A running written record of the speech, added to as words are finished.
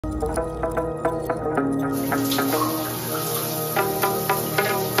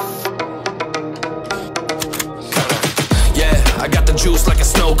juice like a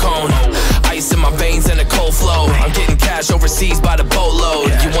snow cone. Ice in my veins and a cold flow. I'm getting cash overseas by the boatload.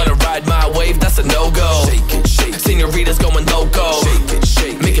 You wanna ride my wave? That's a no-go. Senoritas going loco.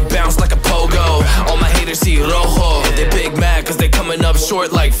 Make it bounce like a pogo. All my haters see rojo. They big mad cause they coming up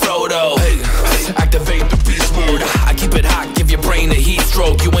short like Frodo. Activate the beast mode. I keep it hot, give your brain a heat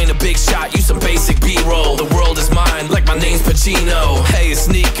stroke. You ain't a big shot, you some basic B-roll. The world is mine like my name's Pacino. Hey, it's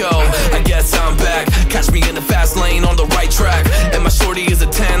Nico, I guess I'm back. Catch me in the fast lane on the right track. And my shorty is a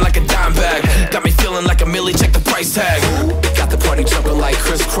 10 like a dime bag. Got me feeling like a milli, check the price tag. Got the party jumping like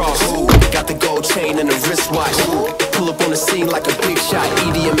crisscross. Got the gold chain and the wristwatch. Pull up on the scene like a big shot.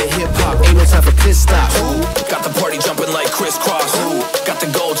 EDM and hip-hop, ain't no time for pit stops. Got the party jumping like crisscross. Got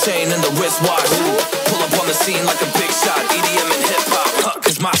the gold chain and the wristwatch. Pull up on the scene like a big shot. EDM and hip-hop,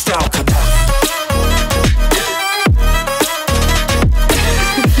 cause my style.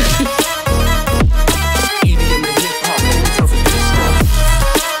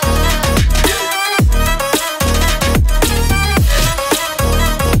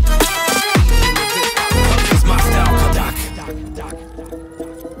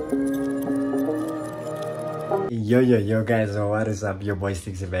 Yo guys, what is up? Your boy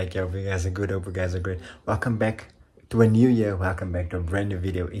Stixie back. Hope you guys are good, hope you guys are great. Welcome back to a new year, welcome back to a brand new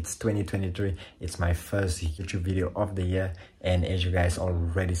video. It's 2023. It's my first YouTube video of the year, and as you guys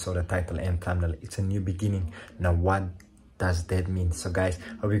already saw the title and thumbnail, it's a new beginning. Now what does that mean? So guys,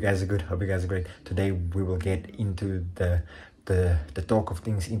 hope you guys are good, hope you guys are great. Today we will get into the talk of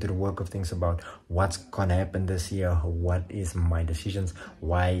things, into the work of things about what's gonna happen this year, what is my decisions,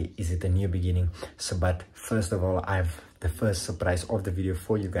 why is it a new beginning. So but first of all, I've the first surprise of the video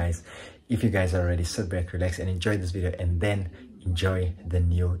for you guys. If you guys are ready, sit back, relax and enjoy this video, and then enjoy the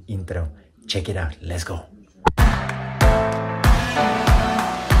new intro. Check it out, let's go.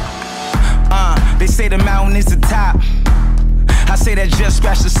 They say the mountain is the top, I say that just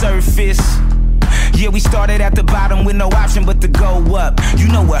scratch the surface. Yeah, we started at the bottom with no option but to go up. You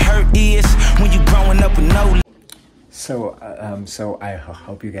know what hurt is when you growing up with no. So I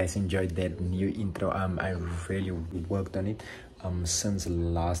hope you guys enjoyed that new intro. I really worked on it since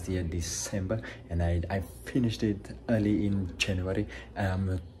last year December, and I finished it early in January.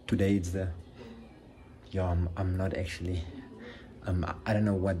 Today it's the I'm not actually I don't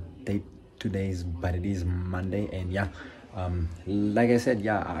know what date today is, but it is Monday, and yeah. Like I said,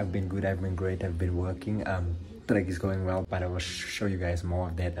 yeah, I've been good, I've been great, I've been working. Track is going well, but I will show you guys more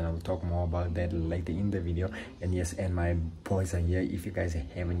of that, and I will talk more about that later in the video. And yes, and my boys are here. If you guys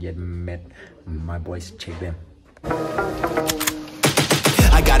haven't yet met my boys, check them.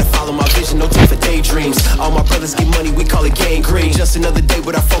 I gotta follow my vision, no time for daydreams. All my brothers get money, we call it gang green. Just another day,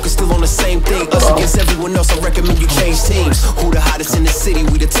 but our focus still on the same thing. Us against everyone else, I recommend you change teams. Who the hottest in the city?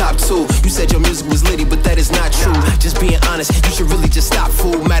 We the top two. You said your music was litty, but that is not true. Just being honest, you should really just stop,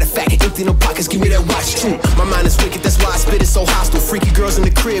 fool. Matter of fact, empty no pockets, give me that watch too. My mind is wicked, that's why I spit it so hostile. Freaky girls in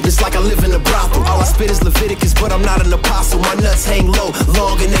the crib, it's like I live in a brothel. All I spit is Leviticus, but I'm not an apostle. My nuts hang low,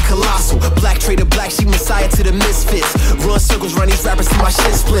 long and they colossal. Black trader black, she messiah to the misfits. Run circles, run these rappers till my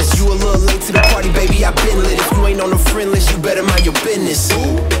shit splits. You a little late to the party, baby, I been lit. If you ain't on the friend list, you better mind your business.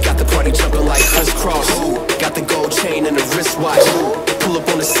 Got the party jumping like crisscross. Got the gold chain and the wristwatch. Pull up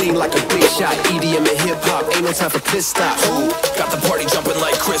on the scene like a big shot. EDM and hip-hop, ain't no time for pit stops. Got the party jumping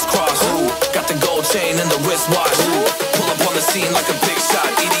like crisscross. Got the gold chain and the wristwatch. Pull up on the scene like a big shot.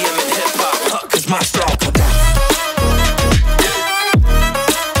 EDM and hip-hop, cause my style.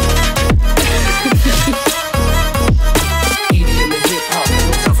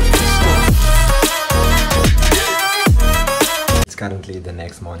 Currently the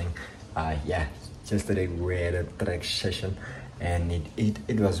next morning. Yeah, yesterday we had a track session, and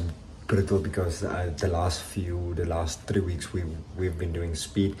it was brutal because the last 3 weeks we've been doing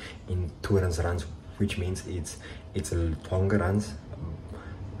speed in endurance runs, which means it's a longer runs,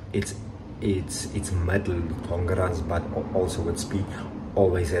 it's mid longer runs, but also with speed,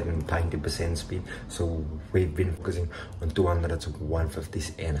 always at 90% speed. So we've been focusing on 200s,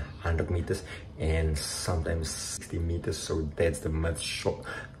 150s and 100 meters, and sometimes 60 meters. So that's the mid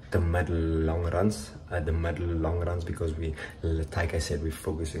long runs, because we, like I said, we're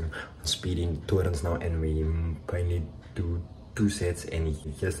focusing on speed in endurance now, and we mainly do 2 sets. And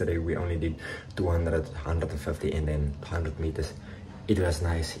yesterday we only did 200, 150 and then 100 meters. It was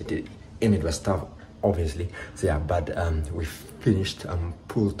nice, and it was tough, obviously. So yeah, but we finished,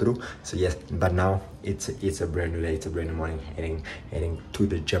 pulled through. So yes, but now it's a brand new day, it's a brand new morning, heading to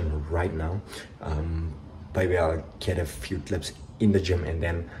the gym right now. Maybe I'll get a few clips in the gym, and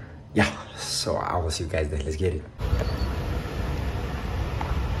then yeah, so I will see you guys there. Let's get it.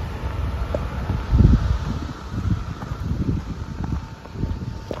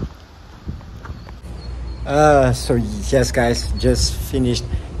 So yes guys, just finished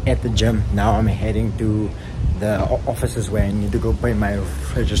at the gym. Now I'm heading to the offices where I need to go pay my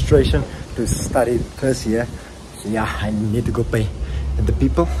registration to study this year. So yeah, I need to go pay the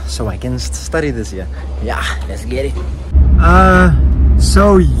people so I can study this year. Yeah, let's get it.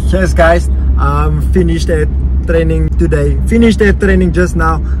 So yes guys, I'm finished at training today. Finished at training just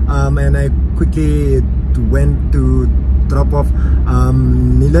now, and I quickly went to drop off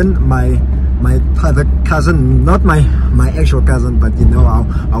Nilan, my other cousin, not my actual cousin, but you know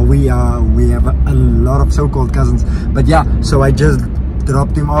how we have a lot of so-called cousins. But yeah, so I just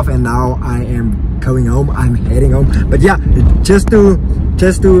dropped him off and now I am going home. I'm heading home. But yeah, just to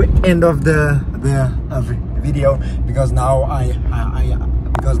end of the video, because now I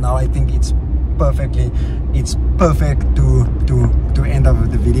think it's perfect to end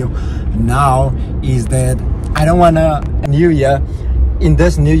of the video now, is that I don't want to in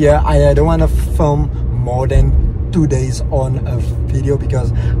this new year I don't want to film more than 2 days on a video,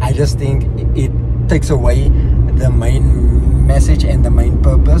 because I just think it takes away the main message and the main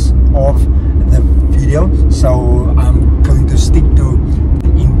purpose of the video. So I'm going to stick to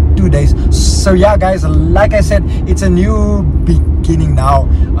in 2 days. So yeah guys, like I said, it's a new beginning now.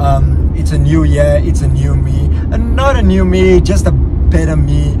 It's a new year, it's a new me, and not a new me, just a better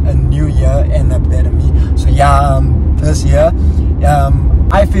me, a new year and a better me. So yeah, this year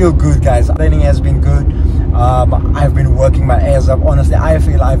I feel good guys. Training has been good. I've been working my ass off. Honestly, I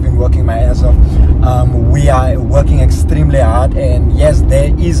feel I've been working my ass off. We are working extremely hard, and yes,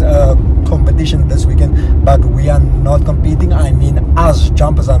 there is a competition this weekend, but we are not competing. I mean, us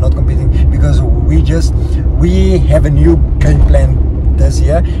jumpers are not competing, because we have a new game plan this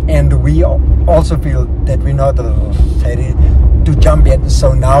year, and we also feel that we're not ready to jump yet.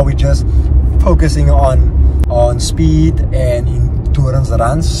 So now we're just focusing on speed and endurance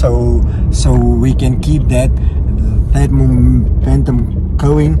runs, so we can keep that momentum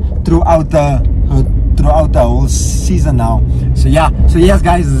going throughout the whole season now. So yeah, so yes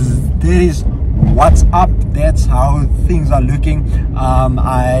guys, there is what's up. That's how things are looking.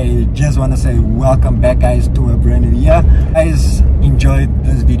 I just want to say welcome back guys to a brand new year. Guys, enjoyed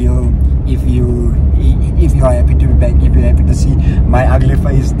this video. If you are happy to be back, if you're happy to see my ugly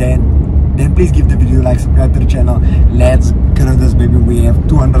face, then please give the video a like, subscribe to the channel. Let's grow this baby. We have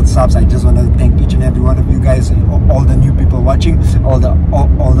 200 subs. I just want to thank each and every one of you guys, all the new people watching, all the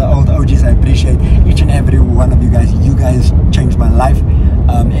old OGs. I appreciate each and every one of you guys. You guys changed my life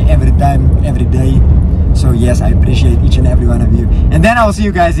every time, every day. So yes, I appreciate each and every one of you. And then I'll see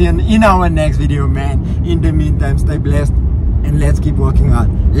you guys in our next video, man. In the meantime, stay blessed and let's keep working hard.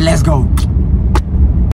 Let's go.